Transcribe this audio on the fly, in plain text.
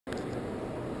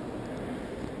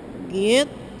Get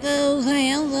those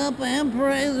hands up and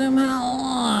praise him.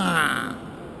 Hallelujah.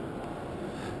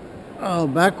 Oh,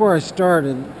 back where I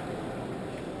started.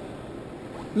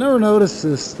 Never noticed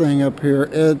this thing up here.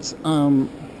 It's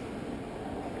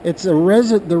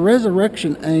the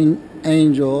resurrection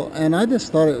angel, and I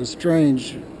just thought it was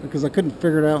strange because I couldn't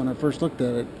figure it out when I first looked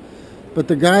at it. But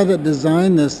the guy that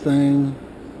designed this thing,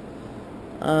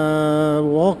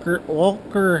 Walker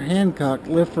Hancock,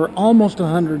 lived for almost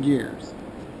 100 years.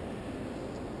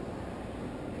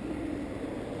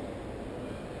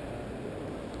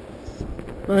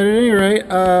 But at any rate,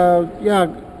 yeah,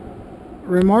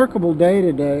 remarkable day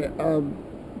today. A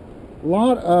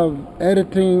lot of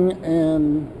editing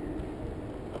and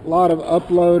a lot of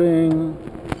uploading,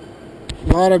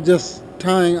 a lot of just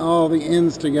tying all the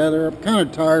ends together. I'm kind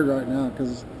of tired right now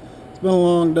because it's been a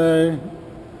long day.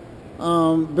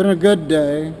 Been a good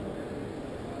day.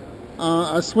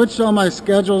 I switched all my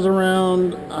schedules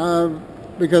around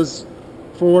because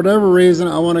for whatever reason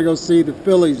I want to go see the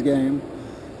Phillies game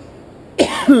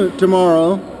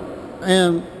tomorrow,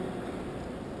 and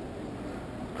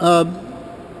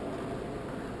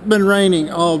been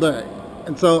raining all day,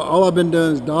 and so all I've been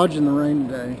doing is dodging the rain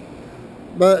today.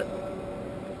 But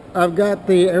I've got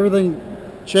everything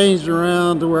changed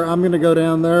around to where I'm going to go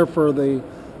down there for the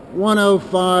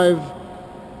 105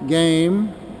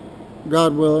 game,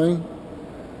 God willing,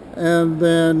 and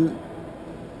then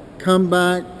come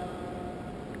back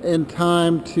in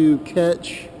time to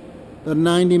catch the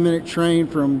 90-minute train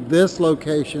from this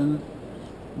location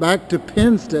back to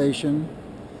Penn Station,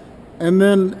 and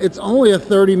then it's only a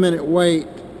 30-minute wait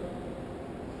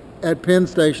at Penn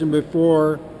Station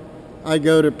before I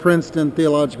go to Princeton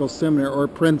Theological Seminary, or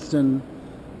Princeton,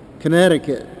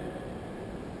 Connecticut.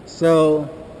 So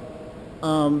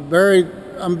I'm very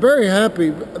happy.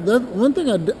 One thing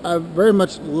I very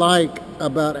much like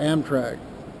about Amtrak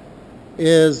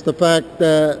is the fact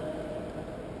that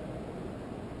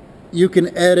you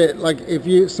can edit, like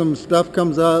if some stuff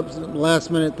comes up, some last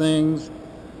minute things,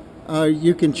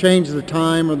 you can change the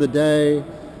time or the day,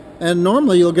 and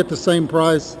normally you'll get the same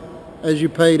price as you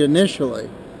paid initially.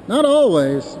 Not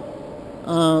always,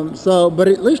 but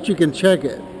at least you can check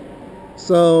it.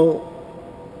 So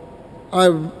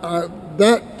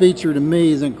that feature to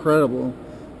me is incredible.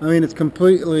 I mean, the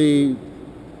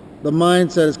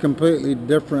mindset is completely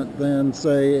different than,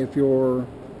 say, if you're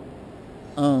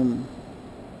on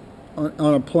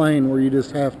a plane where you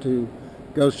just have to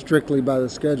go strictly by the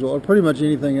schedule, or pretty much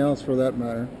anything else for that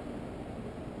matter.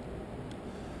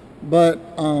 But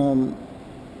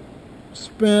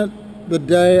spent the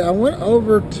day, I went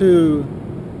over to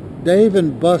Dave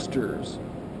and Buster's,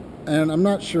 and I'm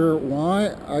not sure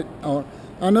why.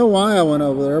 I know why I went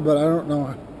over there, but I don't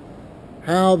know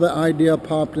how the idea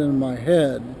popped into my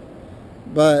head.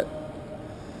 But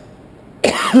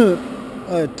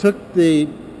I took the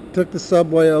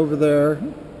subway over there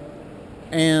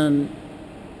and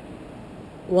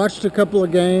watched a couple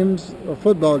of games, or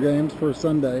football games for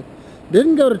Sunday.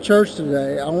 Didn't go to church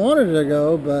today. I wanted to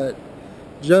go, but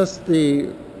just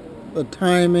the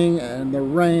timing and the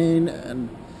rain and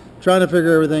trying to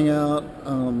figure everything out.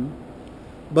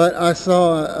 But I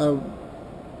saw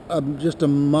just a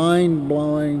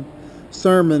mind-blowing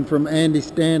sermon from Andy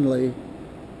Stanley.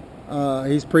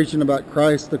 He's preaching about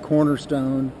Christ the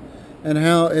cornerstone, and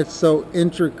how it's so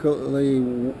intricately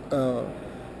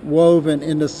woven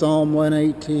into Psalm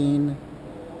 118,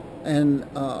 and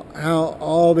how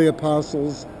all the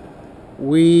apostles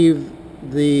weave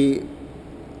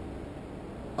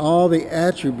all the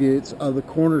attributes of the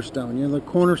cornerstone. You know, the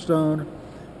cornerstone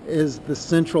is the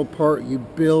central part you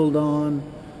build on.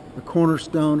 The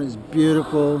cornerstone is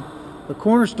beautiful. The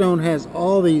cornerstone has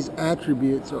all these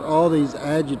attributes, or all these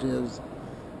adjectives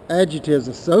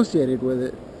associated with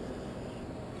it.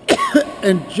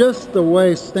 And just the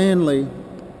way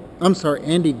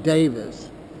Andy Davis,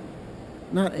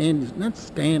 not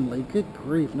Stanley, good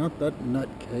grief, not that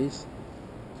nutcase.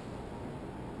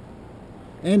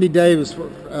 Andy Davis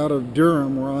out of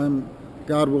Durham,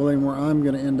 God willing, where I'm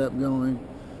going to end up going.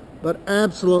 But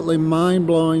absolutely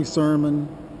mind-blowing sermon,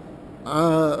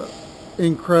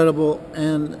 incredible,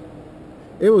 and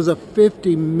it was a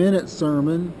 50-minute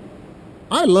sermon.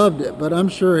 I loved it, but I'm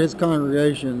sure his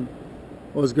congregation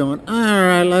was going, all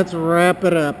right, let's wrap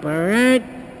it up, all right?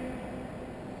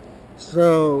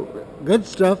 So, good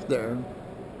stuff there.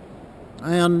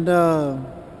 And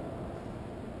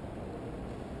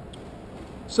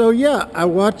so yeah, I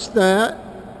watched that.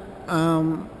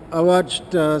 I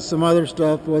watched some other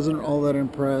stuff, wasn't all that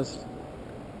impressed.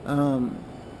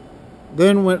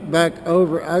 Then went back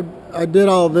over. I did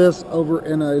all this over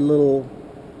in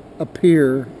a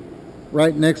pier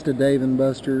right next to Dave and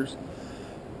Buster's.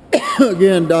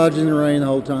 Again, dodging the rain the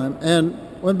whole time. And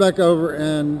went back over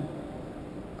and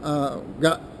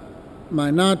got my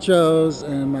nachos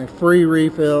and my free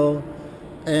refill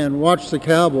and watched the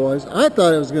Cowboys. I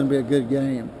thought it was going to be a good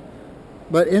game,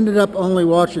 but ended up only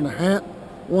watching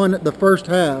the first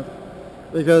half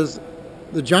because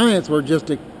the Giants were just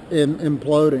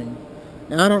imploding.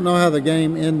 And I don't know how the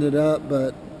game ended up,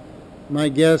 but my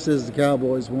guess is the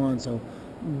Cowboys won. So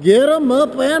get them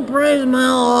up and praise my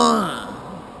Lord.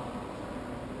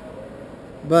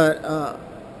 But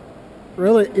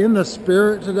really, in the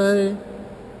spirit today,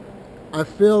 I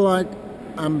feel like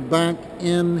I'm back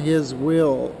in His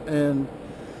will. And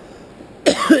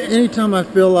anytime I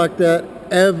feel like that,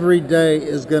 every day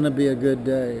is going to be a good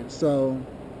day. So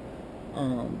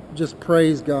just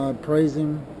praise God, praise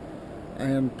Him,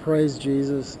 and praise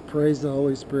Jesus, praise the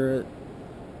Holy Spirit,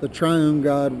 the triune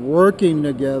God working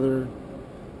together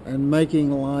and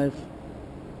making life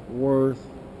worth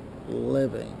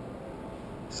living.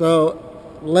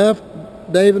 So left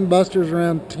Dave and Buster's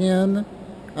around 10,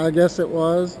 I guess it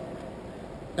was,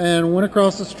 and went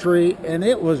across the street, and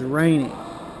it was raining.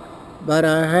 But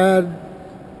I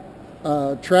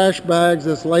had trash bags.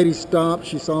 This lady stopped.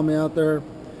 She saw me out there,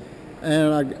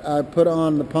 and I put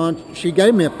on the poncho. She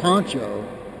gave me a poncho,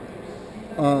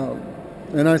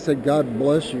 and I said, God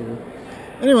bless you.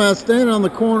 Anyway, I was standing on the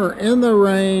corner in the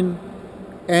rain,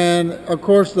 and of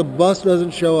course the bus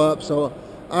doesn't show up, so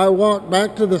I walked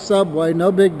back to the subway.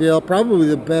 No big deal. Probably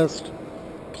the best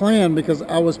plan, because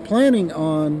I was planning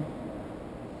on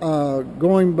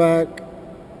going back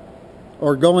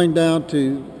or going down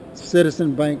to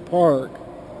Citizen Bank Park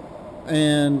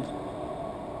and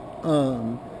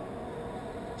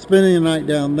spending the night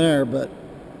down there, but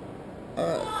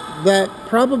that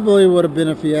probably would have been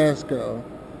a fiasco.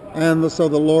 And so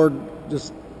the Lord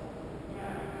just,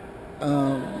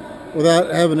 without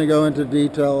having to go into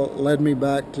detail, led me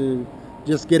back to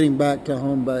just getting back to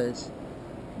home base.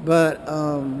 But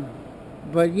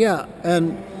yeah,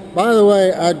 and by the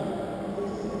way,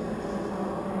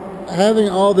 having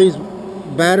all these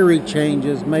battery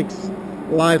changes makes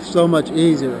life so much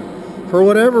easier. For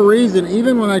whatever reason,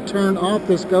 even when I turn off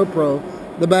this GoPro,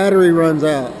 the battery runs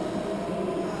out.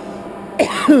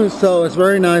 So it's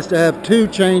very nice to have 2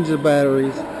 changes of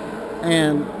batteries,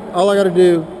 and all I got to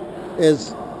do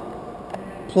is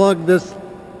plug this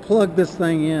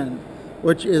thing in,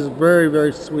 which is very,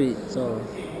 very sweet. So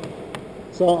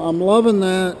I'm loving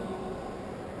that.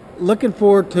 Looking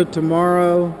forward to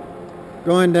tomorrow,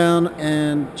 going down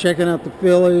and checking out the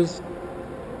Phillies,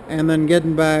 and then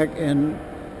getting back and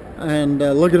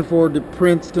looking forward to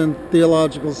Princeton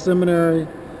Theological Seminary,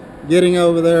 getting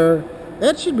over there.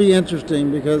 That should be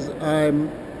interesting because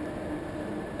I'm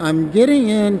getting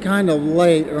in kind of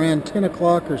late, around 10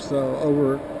 o'clock or so,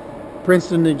 over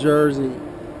Princeton, New Jersey,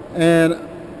 and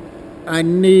I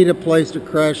need a place to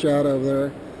crash out over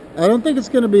there. I don't think it's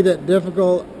going to be that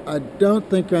difficult. I don't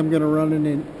think I'm going to run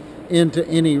into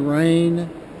any rain,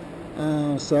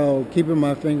 so keeping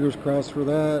my fingers crossed for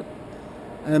that.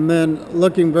 And then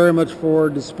looking very much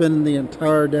forward to spending the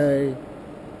entire day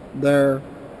there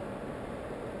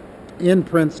in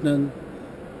Princeton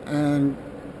and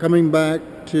coming back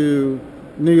to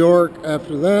New York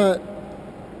after that.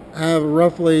 Have a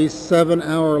roughly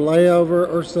 7-hour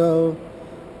layover or so.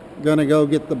 Gonna go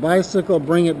get the bicycle,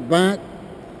 bring it back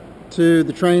to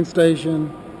the train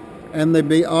station, and then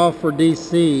be off for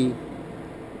DC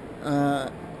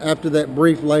after that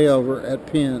brief layover at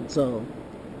Penn. So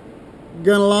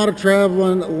got a lot of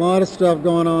traveling, a lot of stuff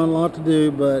going on, a lot to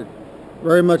do, but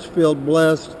very much feel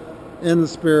blessed in the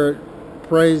Spirit.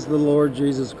 Praise the Lord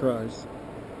Jesus Christ.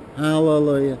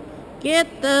 Hallelujah.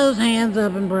 Get those hands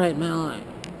up and praise my Lord.